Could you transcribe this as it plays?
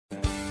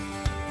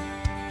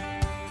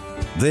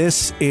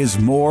This is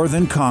More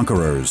Than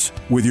Conquerors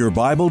with your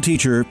Bible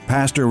teacher,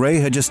 Pastor Ray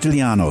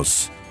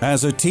Hagestilianos.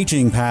 As a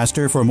teaching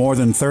pastor for more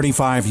than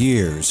 35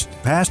 years,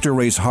 Pastor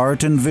Ray's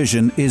heart and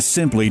vision is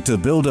simply to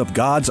build up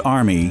God's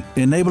army,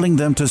 enabling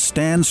them to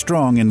stand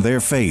strong in their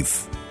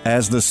faith.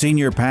 As the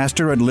senior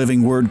pastor at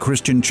Living Word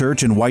Christian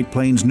Church in White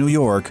Plains, New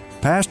York,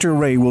 Pastor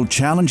Ray will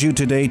challenge you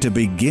today to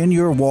begin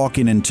your walk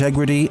in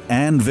integrity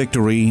and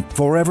victory,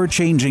 forever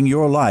changing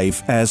your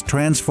life as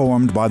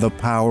transformed by the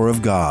power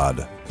of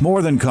God.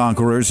 More Than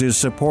Conquerors is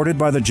supported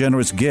by the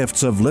generous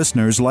gifts of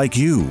listeners like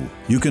you.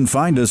 You can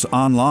find us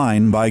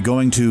online by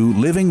going to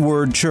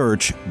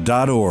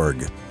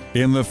livingwordchurch.org.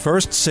 In the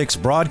first 6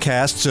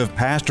 broadcasts of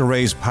Pastor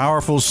Ray's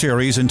powerful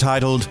series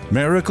entitled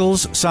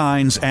Miracles,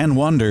 Signs, and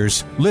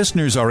Wonders,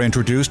 listeners are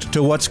introduced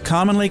to what's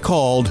commonly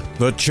called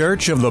the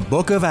Church of the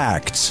Book of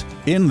Acts.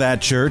 In that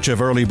church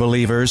of early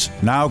believers,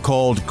 now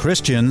called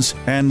Christians,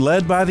 and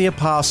led by the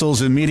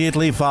apostles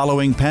immediately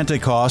following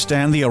Pentecost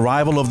and the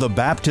arrival of the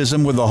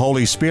baptism with the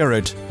Holy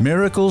Spirit,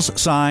 miracles,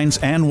 signs,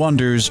 and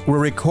wonders were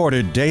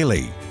recorded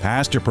daily.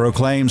 Pastor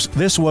proclaims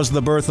this was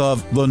the birth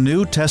of the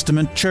New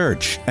Testament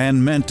church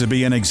and meant to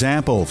be an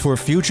example for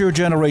future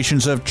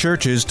generations of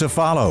churches to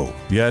follow.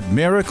 Yet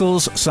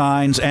miracles,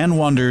 signs, and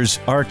wonders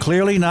are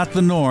clearly not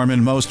the norm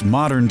in most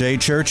modern-day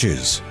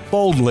churches.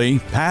 Boldly,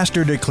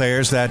 Pastor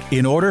declares that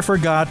in order for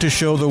God to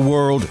show the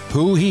world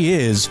who He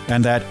is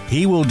and that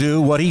He will do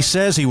what He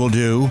says He will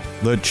do,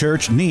 the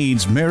church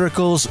needs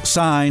miracles,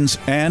 signs,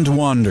 and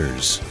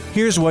wonders.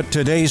 Here's what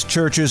today's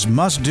churches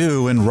must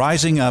do in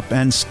rising up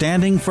and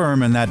standing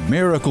firm in that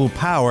miracle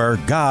power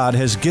God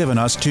has given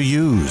us to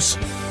use.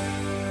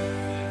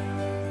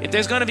 If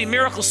there's going to be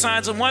miracle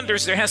signs and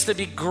wonders, there has to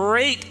be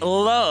great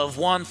love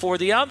one for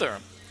the other.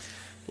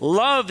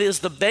 Love is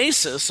the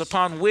basis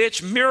upon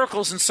which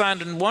miracles and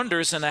signs and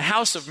wonders in a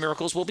house of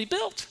miracles will be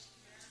built.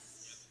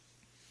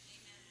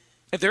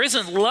 If there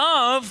isn't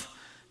love,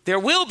 there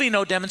will be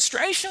no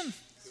demonstration.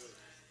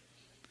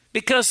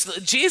 Because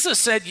Jesus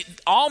said,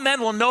 all men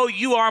will know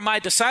you are my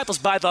disciples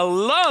by the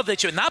love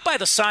that you, not by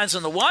the signs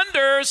and the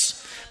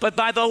wonders, but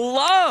by the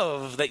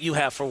love that you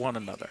have for one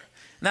another.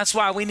 And that's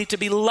why we need to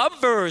be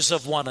lovers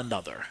of one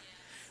another.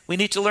 We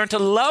need to learn to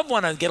love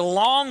one another, get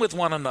along with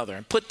one another,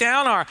 and put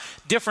down our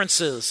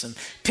differences and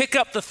pick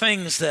up the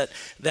things that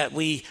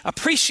we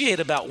appreciate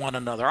about one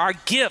another, our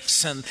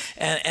gifts and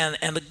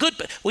the good.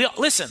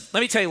 Listen,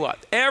 let me tell you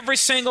what. Every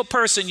single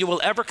person you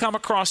will ever come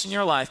across in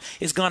your life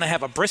is going to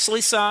have a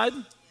bristly side,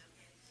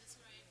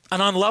 an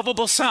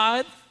unlovable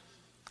side.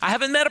 I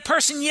haven't met a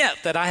person yet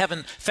that I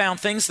haven't found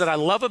things that I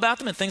love about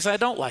them and things I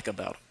don't like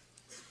about them.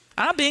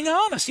 I'm being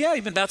honest. Yeah,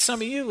 even about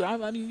some of you. I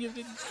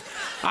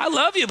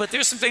love you, but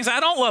there's some things I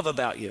don't love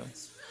about you.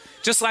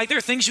 Just like there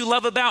are things you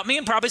love about me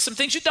and probably some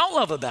things you don't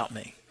love about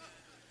me.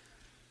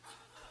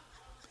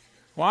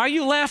 Why are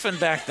you laughing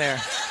back there?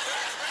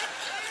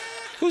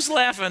 Who's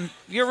laughing?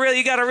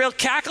 You got a real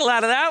cackle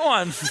out of that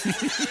one.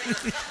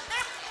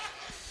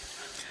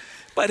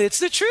 But it's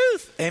the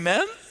truth.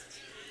 Amen?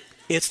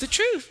 It's the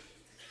truth.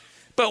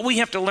 But we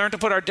have to learn to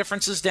put our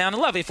differences down in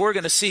love. If we're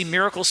going to see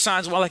miracle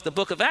signs, well, like the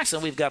book of Acts,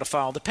 then we've got to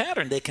follow the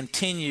pattern. They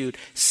continued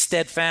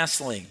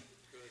steadfastly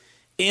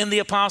in the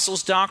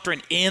apostles'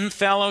 doctrine, in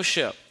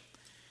fellowship.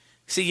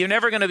 See, you're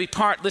never going to be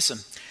listen,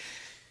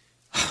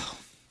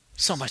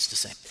 so much to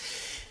say.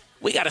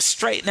 We got to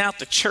straighten out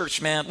the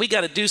church, man. We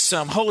got to do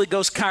some Holy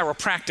Ghost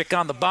chiropractic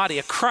on the body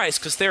of Christ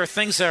because there are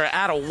things that are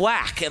out of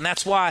whack. And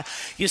that's why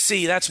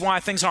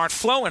things aren't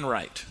flowing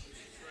right.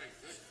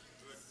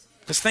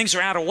 Because things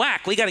are out of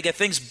whack. We got to get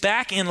things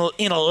back in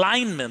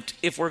alignment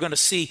if we're going to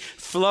see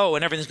flow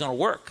and everything's going to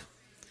work.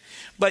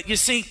 But you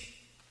see,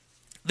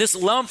 this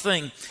love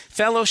thing,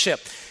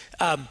 fellowship.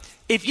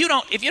 If you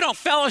don't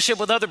fellowship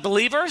with other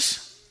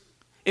believers,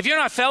 if you're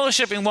not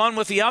fellowshipping one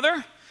with the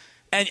other,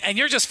 and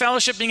you're just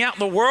fellowshipping out in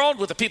the world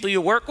with the people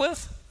you work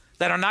with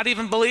that are not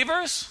even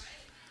believers,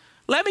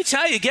 let me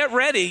tell you, get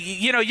ready.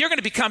 You're going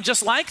to become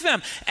just like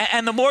them.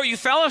 And the more you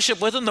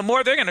fellowship with them, the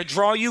more they're going to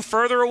draw you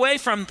further away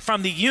from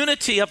the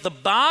unity of the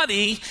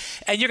body.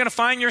 And you're going to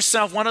find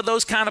yourself one of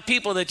those kind of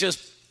people that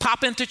just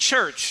pop into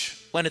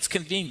church when it's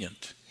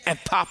convenient and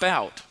pop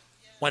out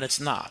when it's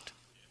not.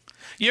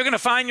 You're going to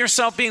find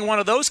yourself being one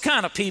of those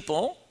kind of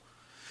people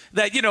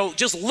that,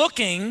 just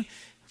looking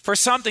for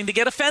something to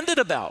get offended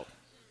about.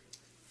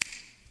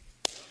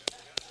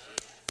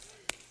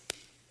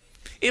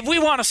 If we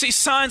want to see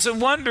signs and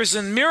wonders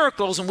and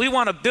miracles and we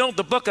want to build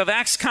the book of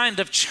Acts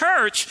kind of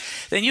church,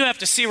 then you have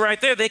to see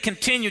right there, they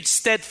continued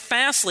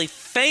steadfastly,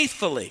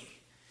 faithfully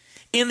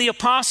in the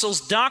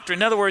apostles' doctrine.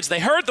 In other words, they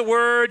heard the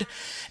word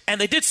and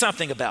they did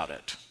something about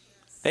it.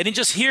 They didn't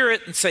just hear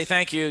it and say,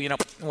 thank you,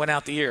 went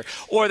out the ear.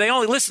 Or they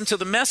only listened to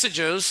the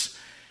messages.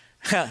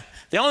 That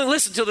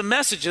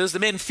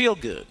made them feel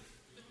good.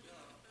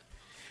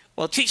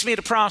 Well, teach me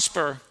to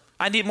prosper.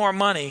 I need more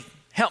money.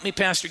 Help me,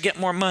 Pastor, get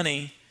more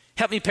money.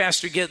 Help me,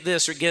 Pastor, get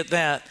this or get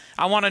that.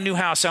 I want a new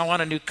house. I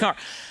want a new car.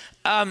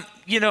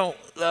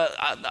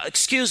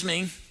 Excuse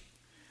me.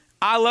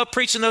 I love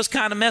preaching those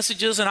kind of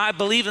messages, and I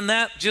believe in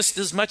that just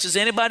as much as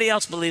anybody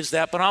else believes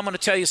that. But I'm going to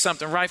tell you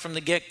something right from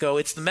the get-go.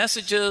 It's the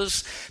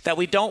messages that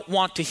we don't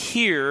want to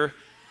hear.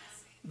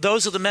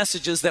 Those are the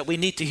messages that we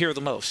need to hear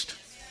the most.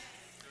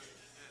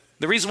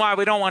 The reason why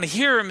we don't want to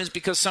hear them is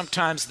because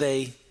sometimes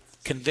they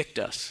convict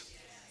us.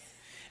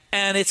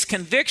 And it's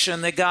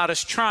conviction that God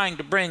is trying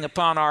to bring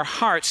upon our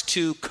hearts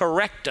to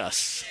correct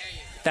us.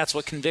 That's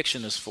what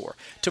conviction is for,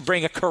 to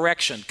bring a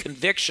correction.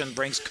 Conviction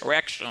brings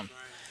correction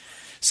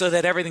so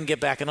that everything get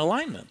back in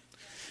alignment.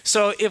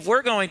 So if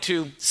we're going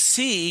to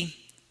see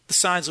the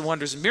signs and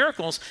wonders and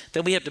miracles,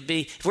 then we have to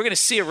be, if we're going to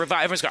see a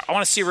revival, everyone's going, I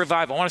want to see a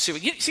revival. I want to see,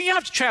 you don't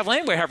have to travel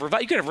anywhere to have a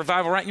revival. You can have a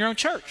revival right in your own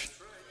church.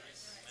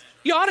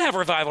 You ought to have a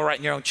revival right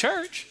in your own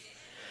church.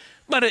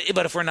 But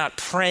if we're not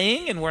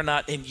praying and we're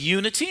not in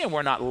unity and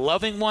we're not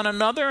loving one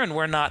another and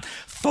we're not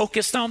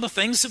focused on the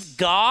things of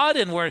God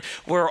and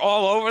we're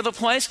all over the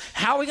place,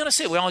 how are we going to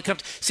see it? We only come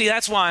to, see,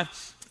 that's why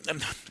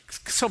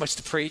so much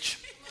to preach.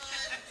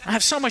 I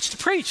have so much to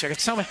preach.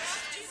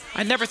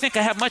 I never think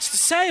I have much to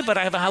say, but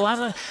I have a lot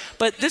of.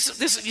 But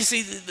this you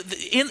see,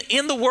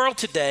 in the world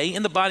today,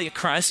 in the body of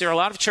Christ, there are a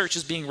lot of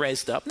churches being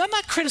raised up. And I'm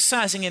not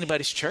criticizing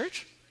anybody's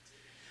church.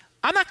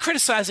 I'm not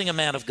criticizing a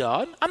man of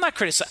God.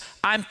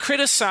 I'm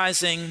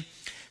criticizing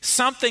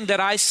something that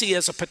I see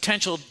as a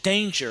potential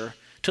danger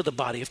to the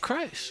body of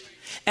Christ.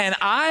 And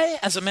I,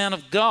 as a man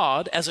of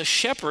God, as a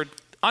shepherd,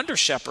 under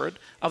shepherd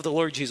of the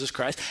Lord Jesus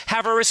Christ,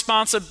 have a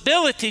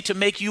responsibility to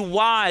make you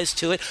wise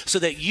to it so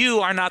that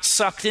you are not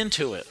sucked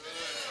into it.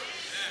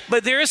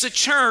 But there is a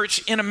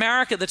church in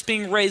America that's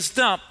being raised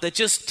up that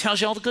just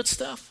tells you all the good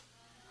stuff.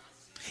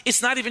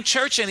 It's not even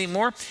church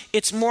anymore.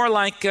 It's more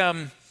like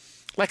a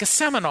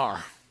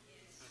seminar.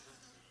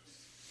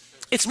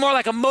 It's more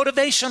like a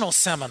motivational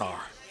seminar.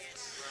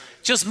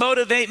 Just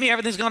motivate me.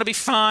 Everything's going to be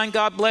fine.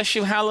 God bless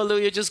you.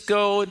 Hallelujah. Just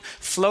go and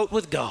float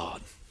with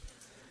God.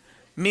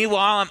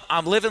 Meanwhile,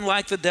 I'm living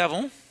like the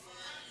devil.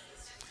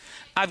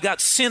 I've got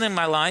sin in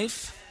my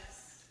life.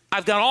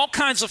 I've got all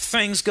kinds of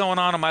things going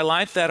on in my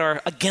life that are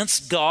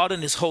against God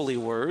and his holy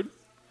word.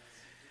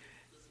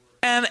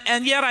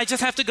 And yet I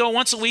just have to go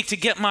once a week to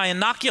get my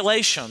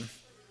inoculation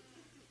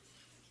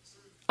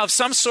of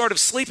some sort of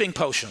sleeping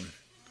potion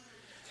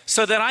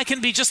so that I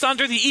can be just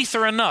under the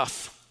ether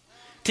enough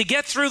to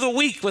get through the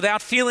week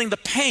without feeling the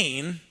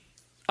pain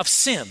of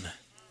sin.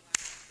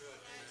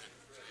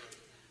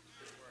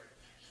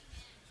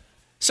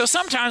 So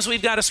sometimes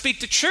we've got to speak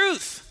the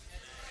truth.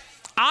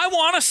 I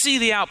want to see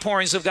the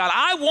outpourings of God.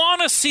 I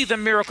want to see the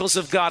miracles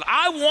of God.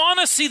 I want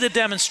to see the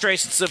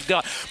demonstrations of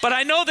God. But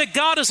I know that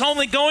God is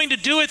only going to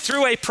do it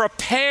through a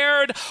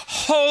prepared,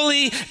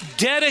 holy,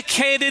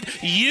 dedicated,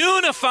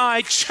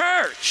 unified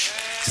church.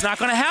 It's not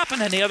going to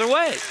happen any other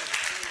way.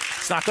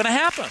 It's not going to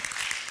happen.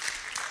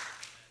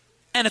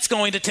 And it's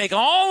going to take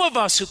all of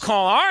us who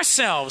call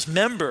ourselves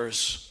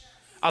members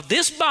of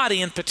this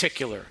body in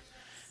particular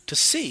to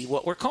see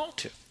what we're called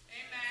to.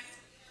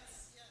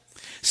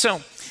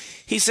 So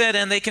he said,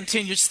 and they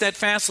continued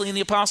steadfastly in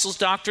the apostles'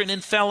 doctrine,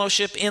 in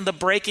fellowship, in the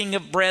breaking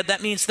of bread.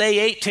 That means they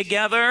ate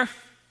together.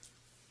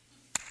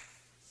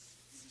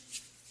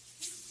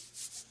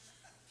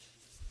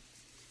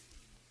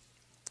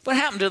 What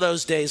happened to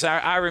those days?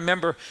 I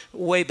remember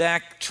way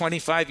back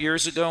 25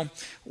 years ago,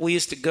 we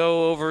used to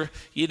go over,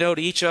 to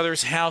each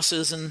other's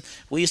houses, and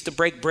we used to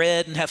break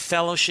bread and have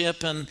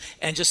fellowship and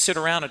just sit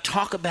around and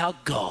talk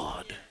about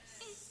God.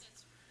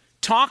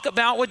 Talk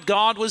about what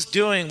God was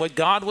doing, what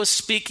God was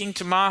speaking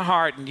to my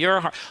heart and your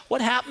heart. What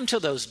happened to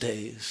those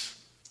days?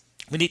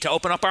 We need to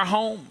open up our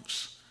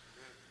homes.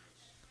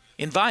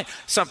 Invite.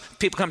 Some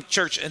people come to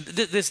church, and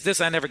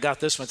this I never got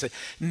this one. Say,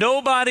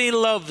 nobody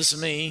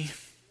loves me.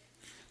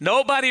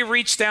 Nobody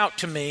reached out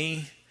to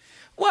me.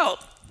 Well,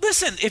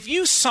 listen, if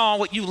you saw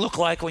what you look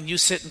like when you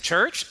sit in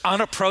church,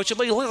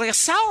 unapproachable, you look like a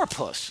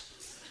sourpuss.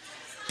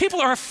 People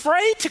are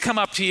afraid to come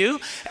up to you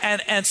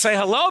and say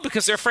hello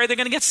because they're afraid they're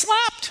going to get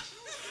slapped.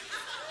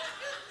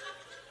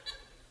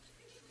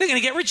 They're going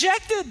to get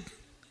rejected.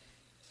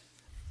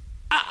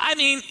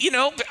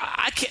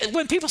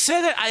 When people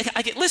say that,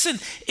 I get, listen,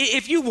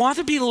 if you want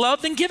to be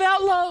loved, then give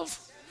out love.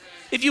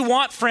 If you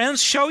want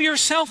friends, show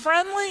yourself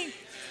friendly.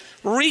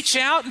 Reach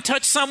out and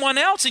touch someone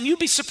else, and you'd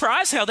be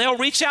surprised how they'll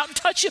reach out and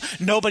touch you.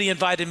 Nobody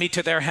invited me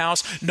to their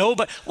house.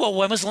 Nobody. Well,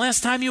 when was the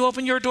last time you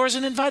opened your doors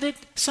and invited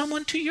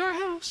someone to your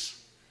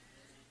house?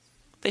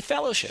 They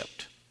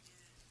fellowshipped.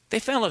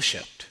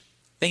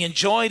 They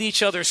enjoyed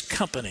each other's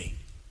company.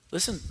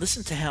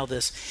 Listen to how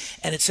this,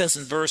 and it says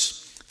in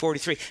verse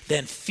 43,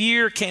 then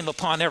fear came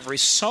upon every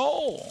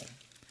soul,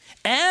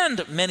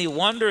 and many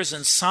wonders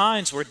and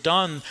signs were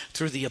done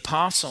through the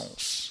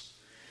apostles.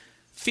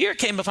 Fear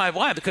came upon,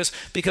 why?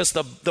 Because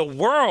the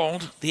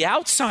world, the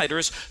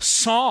outsiders,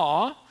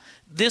 saw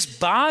this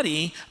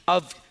body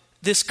of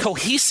this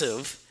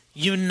cohesive,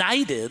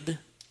 united,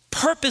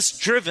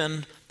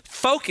 purpose-driven,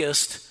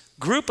 focused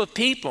group of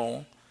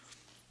people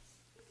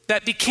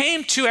that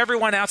became to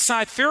everyone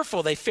outside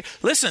fearful.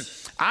 Listen,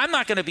 I'm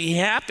not going to be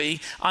happy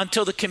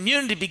until the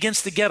community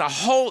begins to get a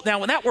whole. Now,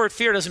 when that word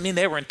fear doesn't mean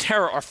they were in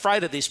terror or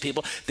fright of these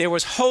people. There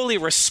was holy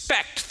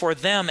respect for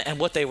them and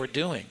what they were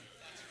doing.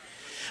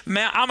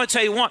 Man, I'm going to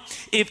tell you what,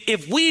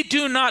 if we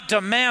do not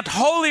demand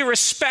holy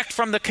respect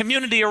from the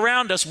community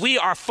around us, we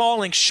are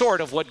falling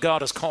short of what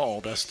God has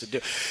called us to do.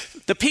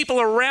 The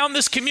people around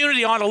this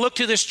community ought to look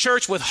to this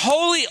church with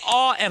holy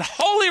awe and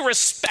holy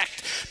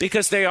respect,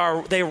 because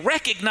they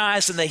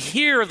recognize and they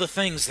hear the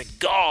things that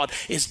God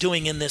is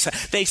doing in this.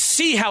 They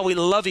see how we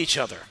love each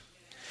other.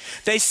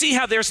 They see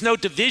how there's no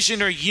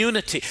division or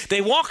unity. They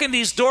walk in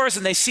these doors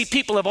and they see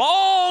people of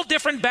all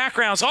different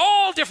backgrounds,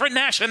 all different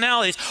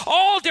nationalities,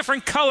 all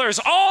different colors,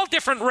 all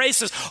different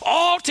races,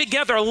 all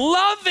together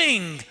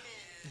loving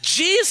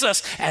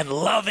Jesus and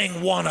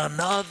loving one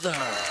another.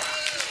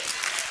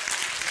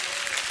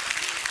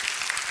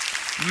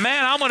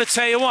 Man, I'm going to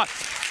tell you what,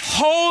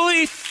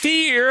 holy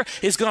fear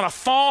is going to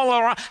fall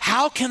around.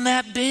 How can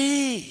that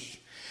be?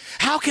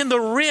 How can the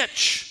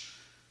rich,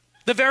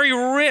 the very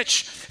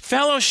rich,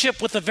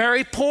 fellowship with the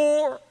very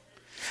poor?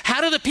 How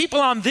do the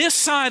people on this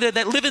side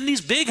that live in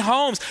these big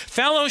homes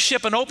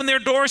fellowship and open their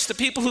doors to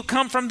people who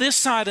come from this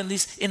side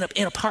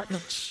in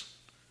apartments?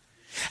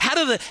 How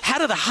do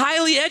the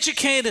highly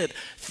educated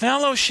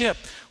fellowship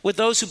with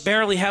those who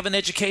barely have an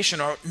education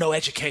or no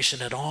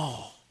education at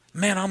all?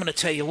 Man, I'm going to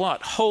tell you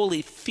what,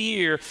 holy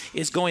fear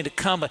is going to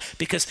come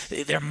because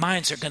their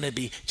minds are going to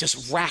be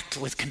just racked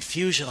with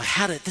confusion. Like,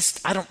 how did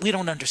this? We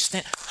don't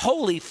understand.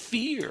 Holy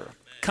fear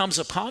comes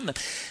upon them.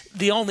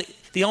 The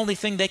only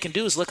thing they can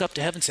do is look up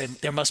to heaven and say,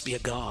 there must be a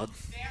God.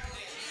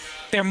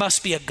 There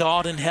must be a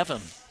God in heaven.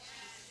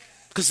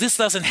 Because this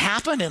doesn't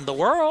happen in the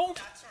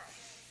world.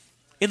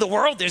 In the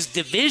world, there's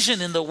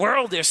division. In the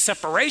world, there's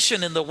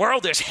separation. In the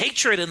world, there's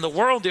hatred. In the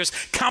world, there's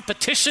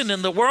competition.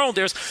 In the world,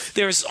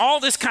 there's all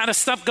this kind of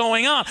stuff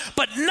going on.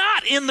 But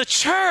not in the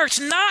church,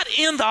 not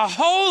in the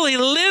holy,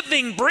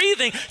 living,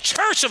 breathing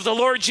church of the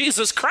Lord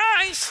Jesus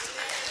Christ.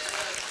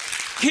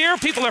 Here,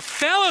 people are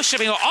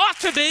fellowshipping, or ought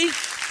to be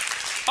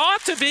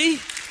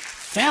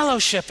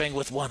fellowshipping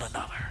with one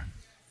another.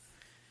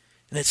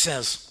 And it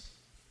says,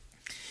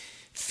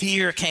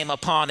 fear came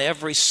upon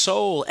every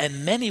soul,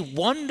 and many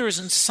wonders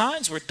and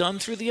signs were done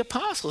through the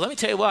apostles. Let me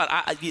tell you what,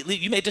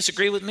 you may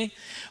disagree with me,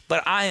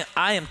 but I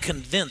am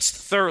convinced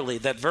thoroughly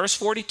that verse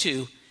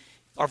 42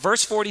 or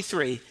verse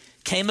 43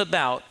 came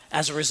about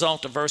as a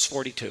result of verse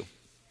 42.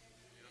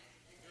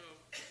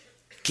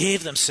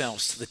 Gave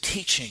themselves to the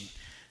teaching,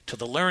 to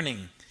the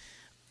learning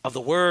of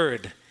the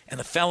word and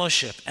the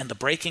fellowship and the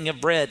breaking of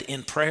bread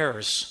in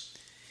prayers.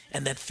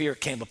 And then fear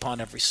came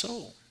upon every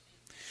soul.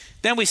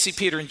 Then we see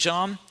Peter and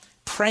John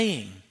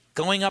praying,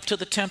 going up to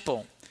the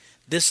temple.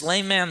 This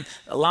lame man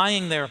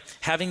lying there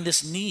having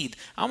this need.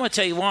 I'm going to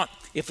tell you what,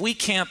 if we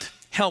can't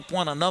help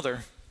one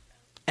another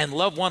and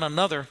love one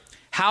another,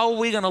 how are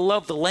we going to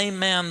love the lame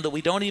man that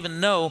we don't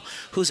even know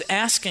who's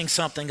asking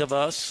something of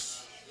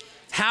us?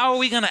 How are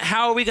we going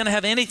to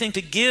have anything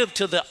to give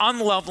to the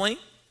unlovely?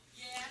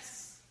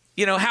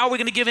 You know, how are we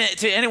going to give it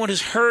to anyone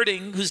who's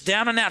hurting, who's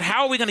down and out?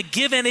 How are we going to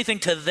give anything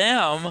to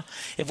them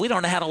if we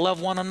don't know how to love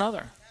one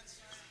another?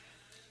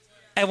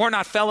 And we're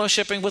not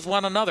fellowshipping with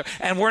one another,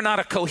 and we're not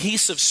a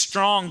cohesive,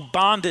 strong,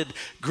 bonded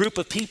group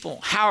of people.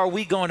 How are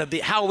we going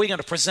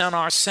to present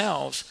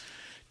ourselves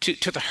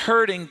to the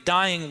hurting,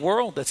 dying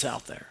world that's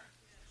out there?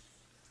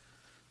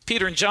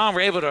 Peter and John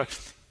were able to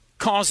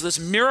cause this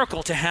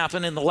miracle to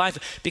happen in the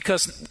life,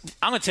 because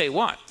I'm going to tell you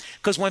what,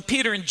 because when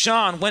Peter and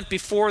John went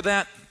before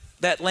that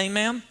lame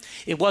man,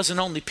 it wasn't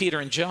only Peter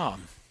and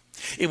John.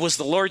 It was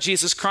the Lord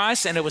Jesus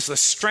Christ, and it was the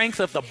strength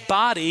of the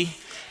body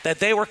that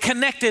they were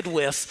connected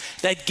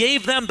with that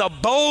gave them the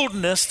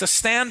boldness to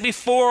stand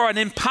before an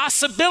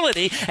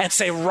impossibility and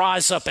say,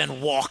 rise up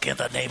and walk in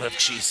the name of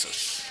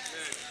Jesus.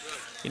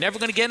 You're never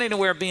going to get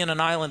anywhere being an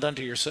island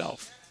unto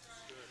yourself.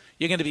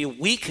 You're going to be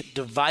weak,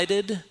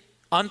 divided,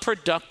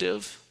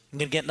 unproductive. You're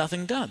going to get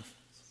nothing done.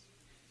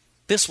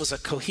 This was a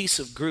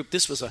cohesive group.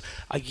 This was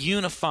a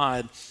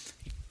unified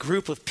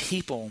group of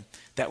people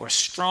that were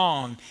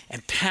strong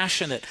and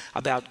passionate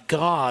about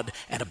God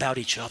and about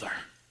each other.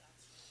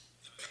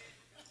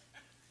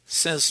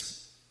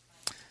 Says,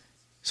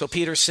 so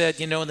Peter said,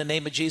 in the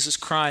name of Jesus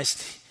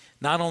Christ,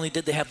 not only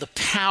did they have the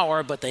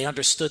power, but they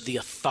understood the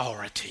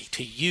authority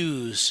to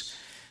use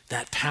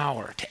that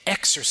power, to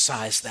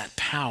exercise that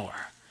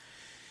power.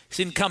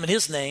 He didn't come in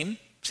his name.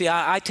 See,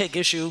 I take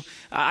issue.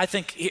 I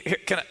think,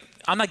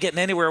 I'm not getting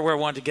anywhere where I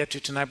wanted to get to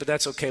tonight, but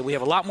that's okay. We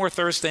have a lot more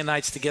Thursday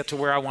nights to get to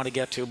where I want to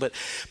get to. But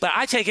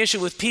I take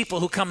issue with people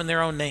who come in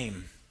their own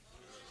name.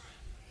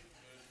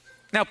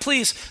 Now,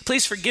 please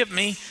forgive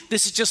me.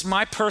 This is just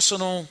my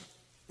personal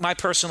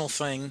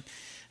thing.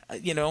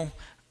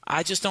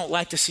 I just don't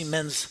like to see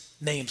men's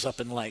names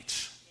up in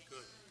lights.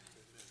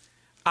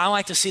 I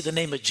like to see the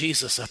name of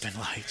Jesus up in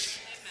lights.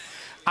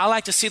 I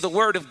like to see the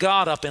word of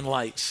God up in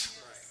lights.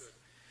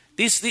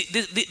 These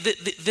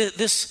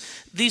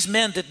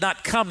men did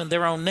not come in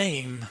their own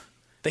name.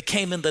 They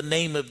came in the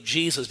name of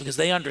Jesus because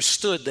they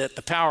understood that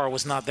the power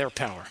was not their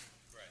power.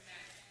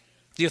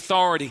 The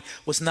authority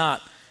was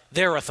not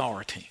their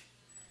authority.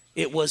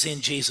 It was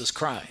in Jesus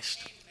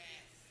Christ.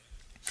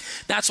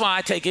 That's why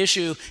I take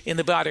issue in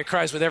the body of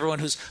Christ with everyone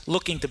who's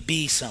looking to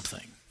be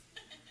something.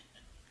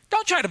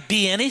 Don't try to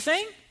be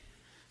anything.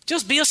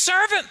 Just be a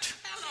servant.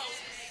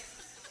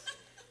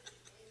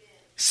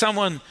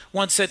 Someone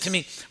once said to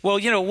me, well,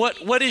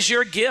 what is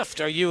your gift?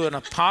 Are you an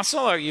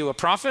apostle? Are you a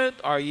prophet?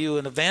 Are you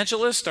an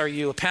evangelist? Are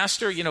you a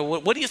pastor?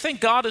 What do you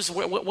think God is?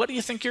 What do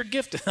you think your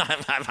gift is?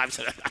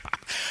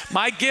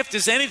 My gift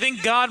is anything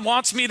God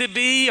wants me to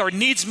be or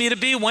needs me to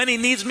be when he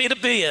needs me to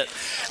be it.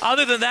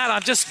 Other than that,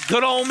 I'm just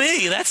good old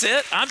me. That's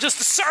it. I'm just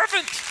a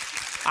servant.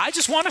 I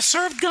just want to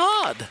serve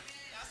God.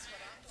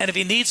 And if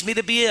he needs me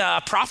to be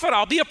a prophet,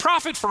 I'll be a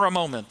prophet for a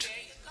moment.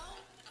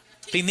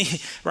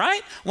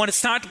 Right? When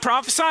it's time to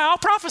prophesy, I'll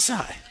prophesy.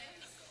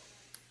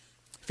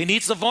 If he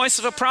needs the voice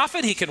of a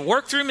prophet, he can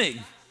work through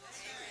me.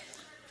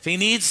 If he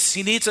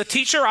needs a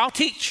teacher, I'll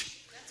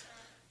teach.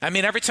 I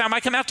mean, every time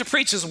I come out to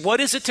preach, what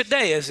is it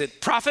today? Is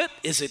it prophet?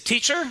 Is it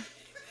teacher?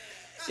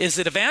 Is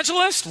it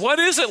evangelist? What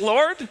is it,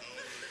 Lord?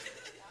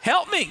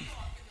 Help me.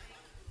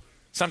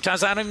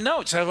 Sometimes I don't even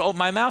know. It's I open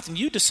my mouth and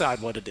you decide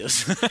what it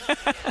is.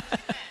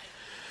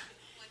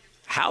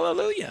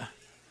 Hallelujah.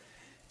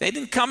 They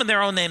didn't come in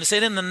their own name. They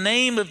said, in the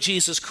name of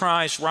Jesus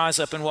Christ, rise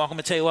up and walk. I'm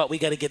going to tell you what, we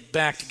got to get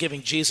back to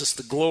giving Jesus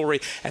the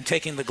glory and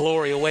taking the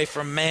glory away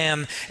from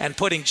man and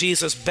putting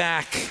Jesus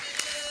back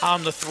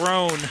on the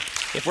throne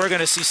if we're going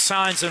to see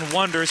signs and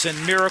wonders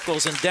and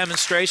miracles and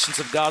demonstrations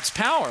of God's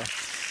power.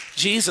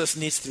 Jesus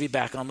needs to be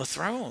back on the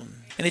throne.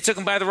 And he took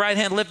him by the right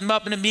hand, lifted him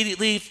up, and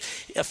immediately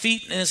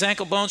feet and his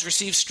ankle bones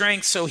received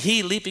strength. So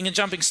he, leaping and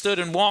jumping, stood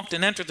and walked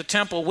and entered the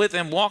temple with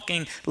them,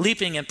 walking,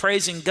 leaping, and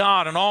praising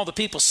God. And all the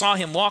people saw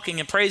him walking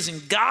and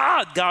praising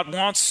God. God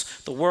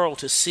wants the world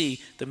to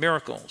see the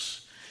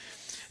miracles.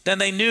 Then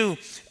they knew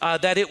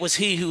that it was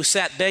he who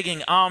sat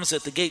begging alms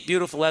at the gate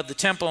beautiful of the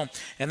temple,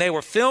 and they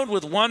were filled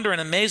with wonder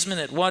and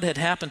amazement at what had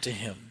happened to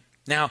him.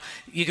 Now,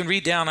 you can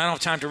read down. I don't have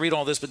time to read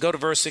all this, but go to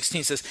verse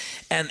 16. It says,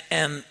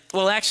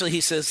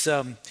 he says,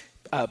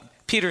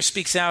 Peter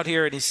speaks out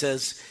here, and he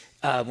says,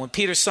 when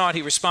Peter saw it,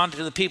 he responded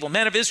to the people,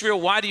 men of Israel,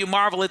 why do you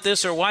marvel at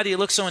this, or why do you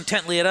look so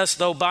intently at us,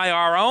 though by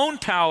our own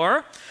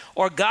power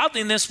or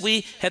godliness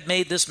we had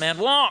made this man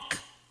walk?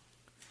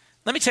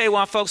 Let me tell you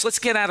what, folks, let's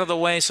get out of the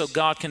way so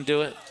God can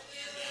do it.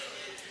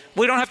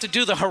 We don't have to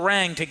do the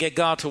harangue to get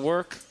God to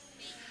work.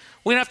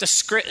 We don't have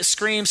to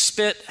scream,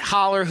 spit,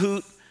 holler,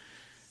 hoot,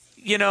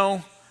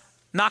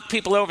 knock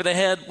people over the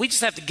head. We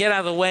just have to get out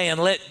of the way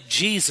and let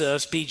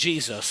Jesus be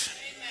Jesus.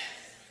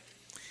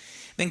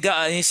 Then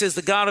God, he says,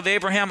 the God of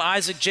Abraham,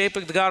 Isaac,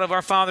 Jacob, the God of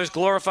our fathers,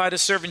 glorified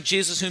his servant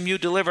Jesus, whom you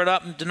delivered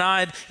up and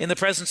denied in the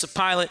presence of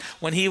Pilate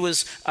when he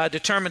was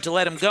determined to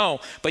let him go.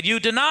 But you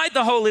denied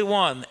the Holy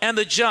One and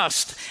the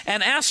just,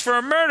 and asked for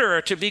a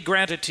murderer to be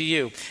granted to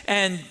you,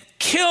 and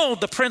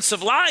killed the Prince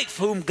of Life,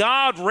 whom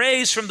God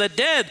raised from the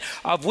dead,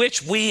 of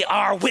which we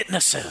are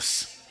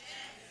witnesses.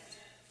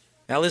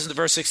 Now listen to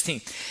verse 16.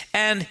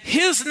 And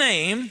his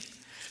name,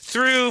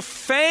 through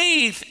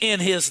faith in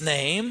his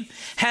name,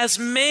 has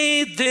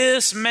made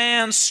this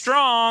man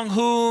strong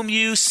whom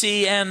you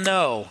see and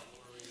know.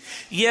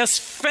 Yes,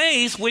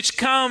 faith which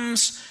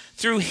comes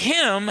through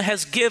him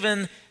has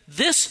given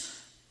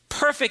this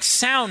perfect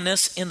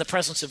soundness in the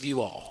presence of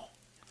you all.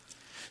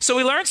 So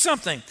we learned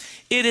something.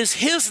 It is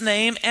his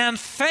name and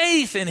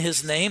faith in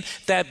his name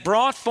that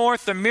brought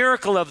forth the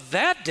miracle of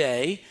that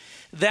day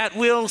that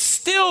will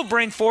still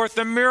bring forth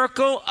the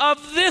miracle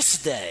of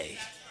this day.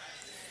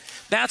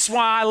 That's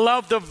why I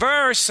love the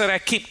verse that I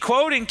keep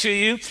quoting to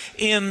you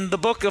in the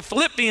book of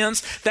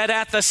Philippians, that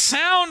at the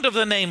sound of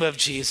the name of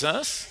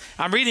Jesus,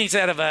 I'm reading it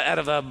out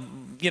of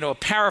a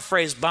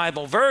paraphrased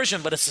Bible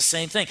version, but it's the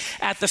same thing.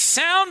 At the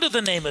sound of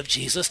the name of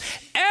Jesus,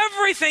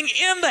 everything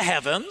in the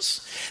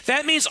heavens,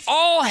 that means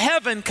all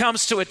heaven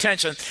comes to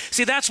attention.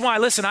 See, that's why,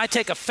 listen, I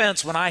take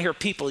offense when I hear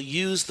people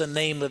use the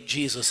name of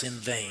Jesus in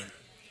vain.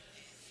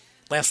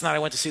 Last night I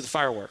went to see the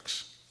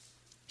fireworks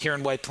here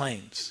in White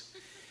Plains.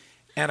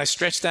 And I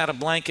stretched out a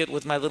blanket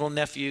with my little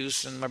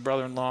nephews and my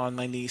brother-in-law and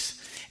my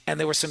niece. And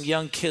there were some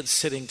young kids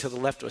sitting to the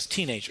left of us,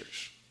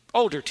 teenagers,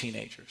 older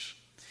teenagers.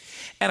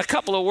 And a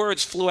couple of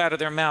words flew out of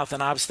their mouth.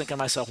 And I was thinking to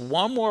myself,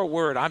 one more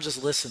word, I'm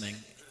just listening.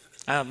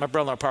 My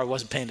brother-in-law probably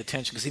wasn't paying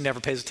attention because he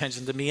never pays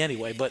attention to me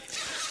anyway. But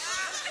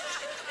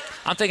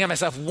I'm thinking to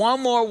myself,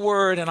 one more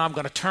word and I'm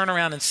going to turn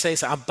around and say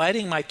something. I'm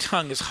biting my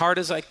tongue as hard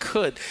as I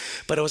could.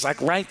 But it was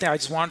like right there, I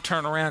just want to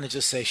turn around and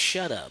just say,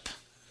 shut up.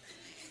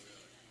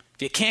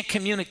 If you can't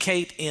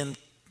communicate in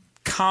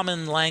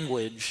common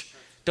language,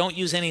 don't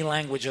use any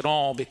language at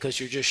all because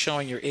you're just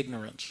showing your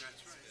ignorance.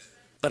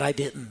 But I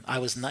didn't. I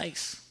was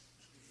nice.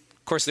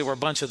 Of course, there were a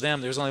bunch of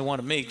them. There was only one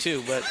of me,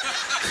 too. But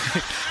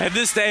at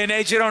this day and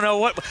age, you don't know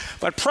what.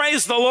 But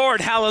praise the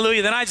Lord.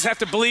 Hallelujah. Then I just have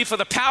to believe for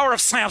the power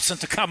of Samson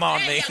to come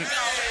on me.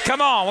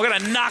 Come on. We're going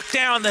to knock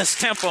down this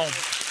temple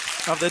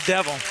of the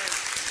devil.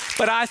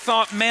 But I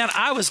thought, man,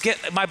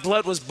 my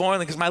blood was boiling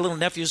because my little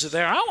nephews are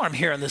there. I don't want them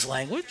hearing this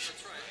language.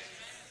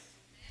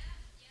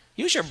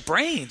 Use your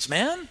brains,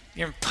 man.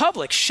 You're in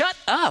public. Shut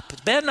up.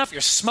 It's bad enough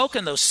you're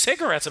smoking those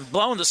cigarettes and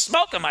blowing the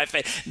smoke in my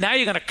face. Now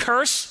you're going to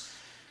curse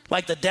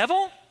like the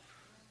devil?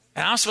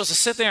 And I'm supposed to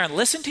sit there and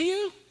listen to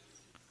you?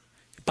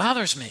 It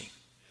bothers me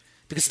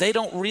because they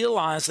don't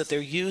realize that they're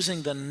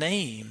using the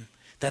name,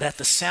 that at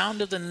the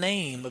sound of the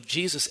name of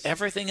Jesus,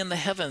 everything in the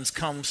heavens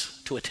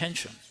comes to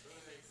attention.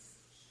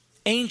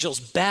 Angels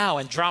bow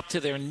and drop to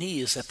their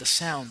knees at the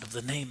sound of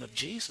the name of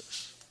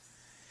Jesus.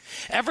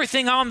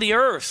 Everything on the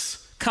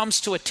earth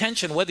comes to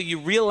attention, whether you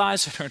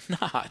realize it or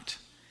not,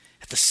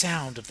 at the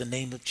sound of the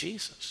name of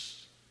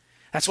Jesus.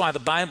 That's why the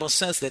Bible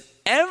says that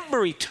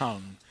every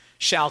tongue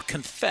shall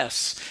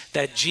confess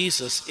that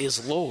Jesus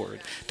is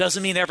Lord.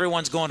 Doesn't mean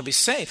everyone's going to be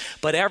saved,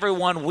 but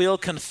everyone will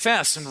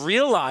confess and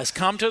realize,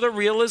 come to the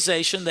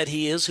realization that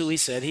he is who he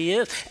said he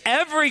is.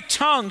 Every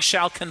tongue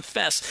shall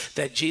confess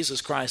that Jesus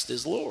Christ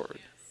is Lord.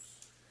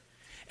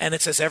 And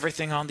it says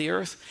everything on the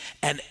earth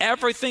and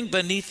everything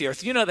beneath the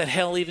earth. You know that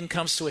hell even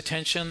comes to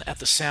attention at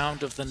the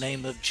sound of the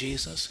name of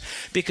Jesus,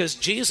 because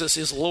Jesus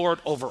is Lord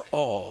over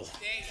all.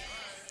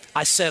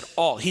 I said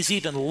all. He's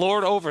even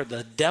Lord over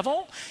the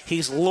devil.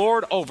 He's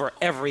Lord over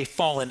every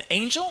fallen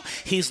angel.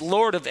 He's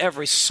Lord of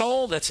every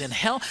soul that's in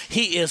hell.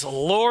 He is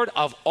Lord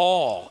of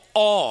all.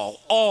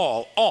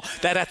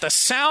 That at the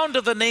sound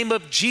of the name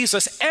of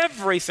Jesus,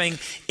 everything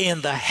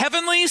in the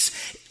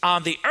heavenlies,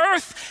 on the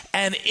earth,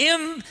 and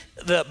in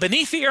the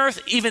beneath the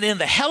earth, even in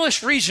the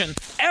hellish region,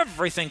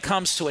 everything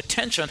comes to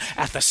attention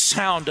at the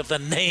sound of the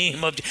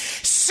name of Jesus.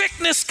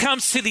 Sickness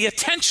comes to the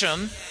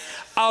attention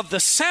of the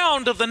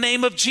sound of the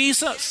name of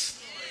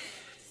Jesus.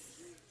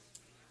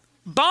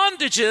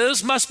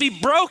 Bondages must be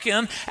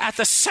broken at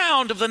the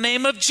sound of the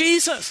name of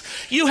Jesus.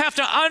 You have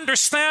to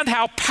understand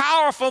how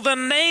powerful the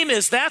name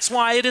is. That's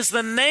why it is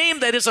the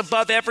name that is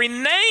above every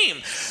name.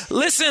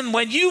 Listen,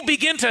 when you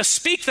begin to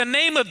speak the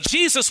name of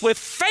Jesus with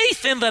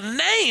faith in the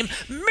name,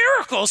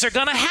 miracles are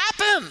going to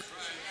happen.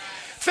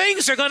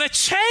 Things are going to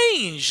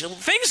change.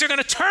 Things are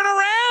going to turn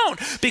around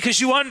because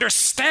you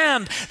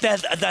understand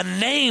that the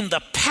name,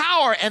 the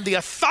power and the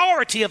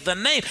authority of the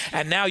name.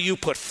 And now you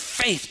put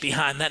faith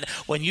behind that.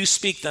 When you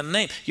speak the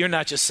name, you're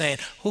not just saying,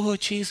 oh,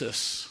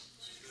 Jesus.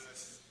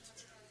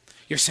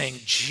 You're saying,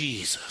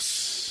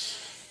 Jesus.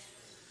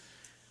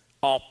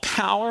 All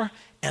power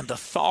and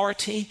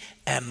authority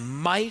and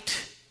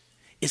might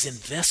is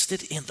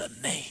invested in the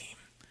name.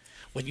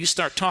 When you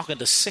start talking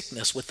to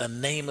sickness with the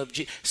name of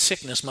Jesus,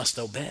 sickness must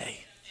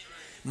obey.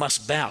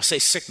 Must bow. Say,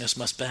 sickness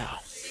must bow.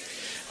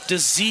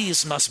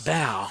 Disease must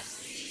bow.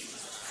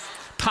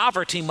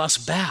 Poverty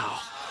must bow.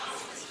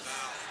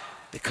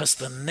 Because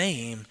the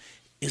name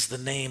is the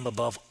name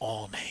above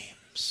all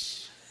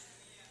names.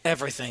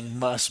 Everything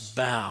must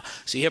bow.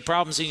 So you have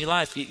problems in your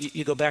life,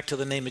 you go back to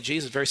the name of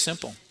Jesus. Very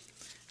simple.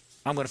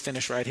 I'm going to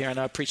finish right here. I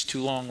know I preached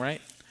too long,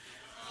 right?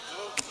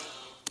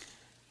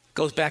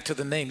 Goes back to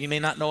the name. You may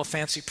not know a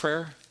fancy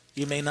prayer.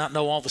 You may not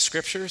know all the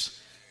scriptures.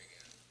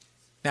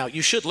 Now,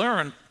 you should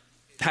learn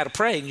how to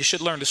pray, and you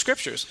should learn the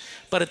scriptures.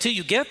 But until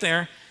you get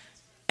there,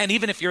 and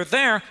even if you're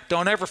there,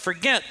 don't ever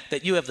forget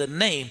that you have the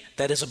name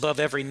that is above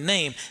every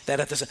name.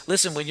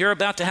 Listen, when you're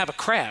about to have a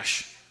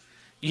crash,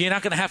 you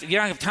don't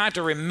have time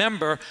to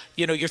remember,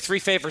 your 3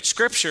 favorite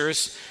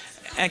scriptures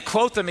and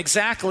quote them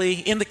exactly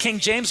in the King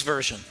James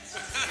Version.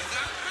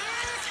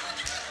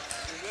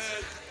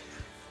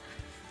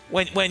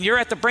 When you're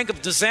at the brink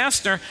of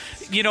disaster,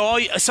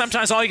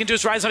 sometimes all you can do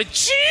is rise up,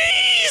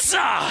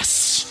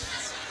 Jesus!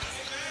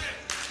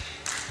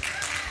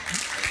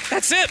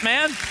 That's it,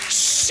 man.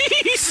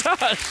 Jesus.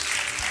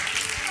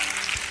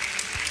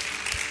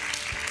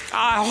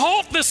 I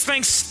hope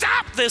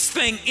stop this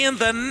thing in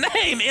the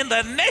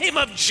name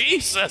of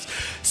Jesus.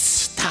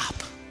 Stop.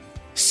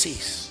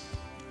 Cease.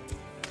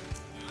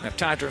 I don't have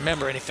time to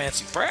remember any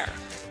fancy prayer.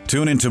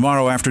 Tune in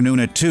tomorrow afternoon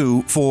at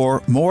 2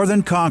 for More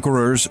Than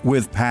Conquerors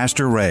with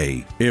Pastor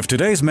Ray. If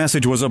today's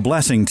message was a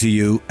blessing to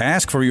you,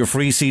 ask for your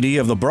free CD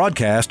of the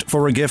broadcast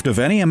for a gift of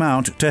any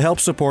amount to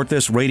help support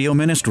this radio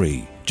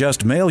ministry.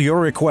 Just mail your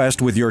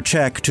request with your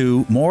check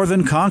to More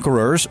Than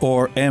Conquerors,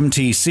 or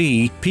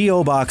MTC,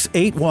 P.O. Box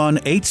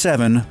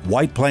 8187,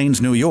 White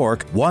Plains, New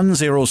York,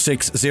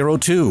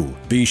 10602.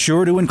 Be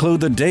sure to include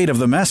the date of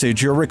the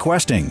message you're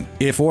requesting.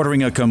 If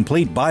ordering a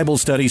complete Bible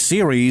study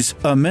series,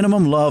 a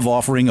minimum love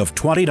offering of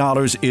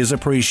 $20 is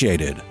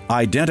appreciated.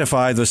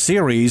 Identify the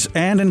series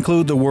and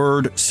include the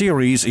word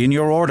series in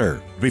your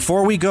order.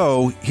 Before we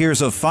go,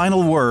 here's a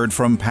final word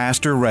from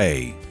Pastor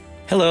Ray.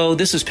 Hello,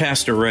 this is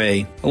Pastor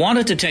Ray. I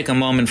wanted to take a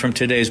moment from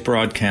today's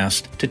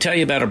broadcast to tell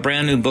you about a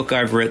brand new book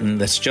I've written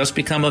that's just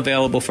become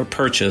available for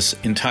purchase,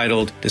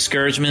 entitled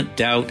Discouragement,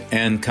 Doubt,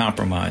 and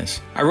Compromise.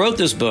 I wrote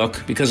this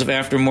book because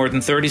after more than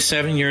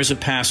 37 years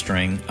of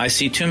pastoring, I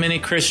see too many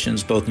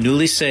Christians, both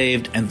newly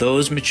saved and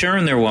those mature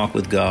in their walk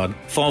with God,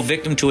 fall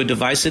victim to a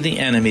device of the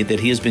enemy that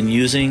he has been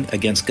using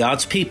against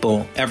God's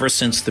people ever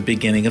since the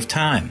beginning of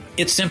time.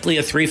 It's simply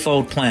a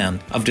threefold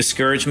plan of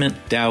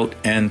discouragement, doubt,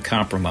 and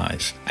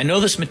compromise. I know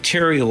this material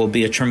material will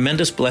be a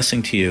tremendous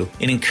blessing to you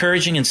in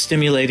encouraging and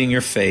stimulating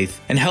your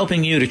faith and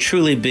helping you to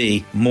truly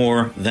be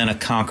more than a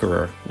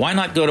conqueror. Why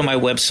not go to my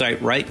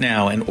website right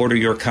now and order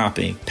your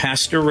copy,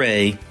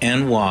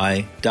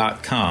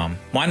 PastorRayNY.com.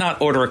 Why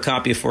not order a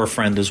copy for a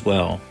friend as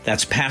well?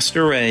 That's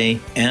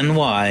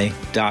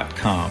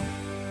PastorRayNY.com.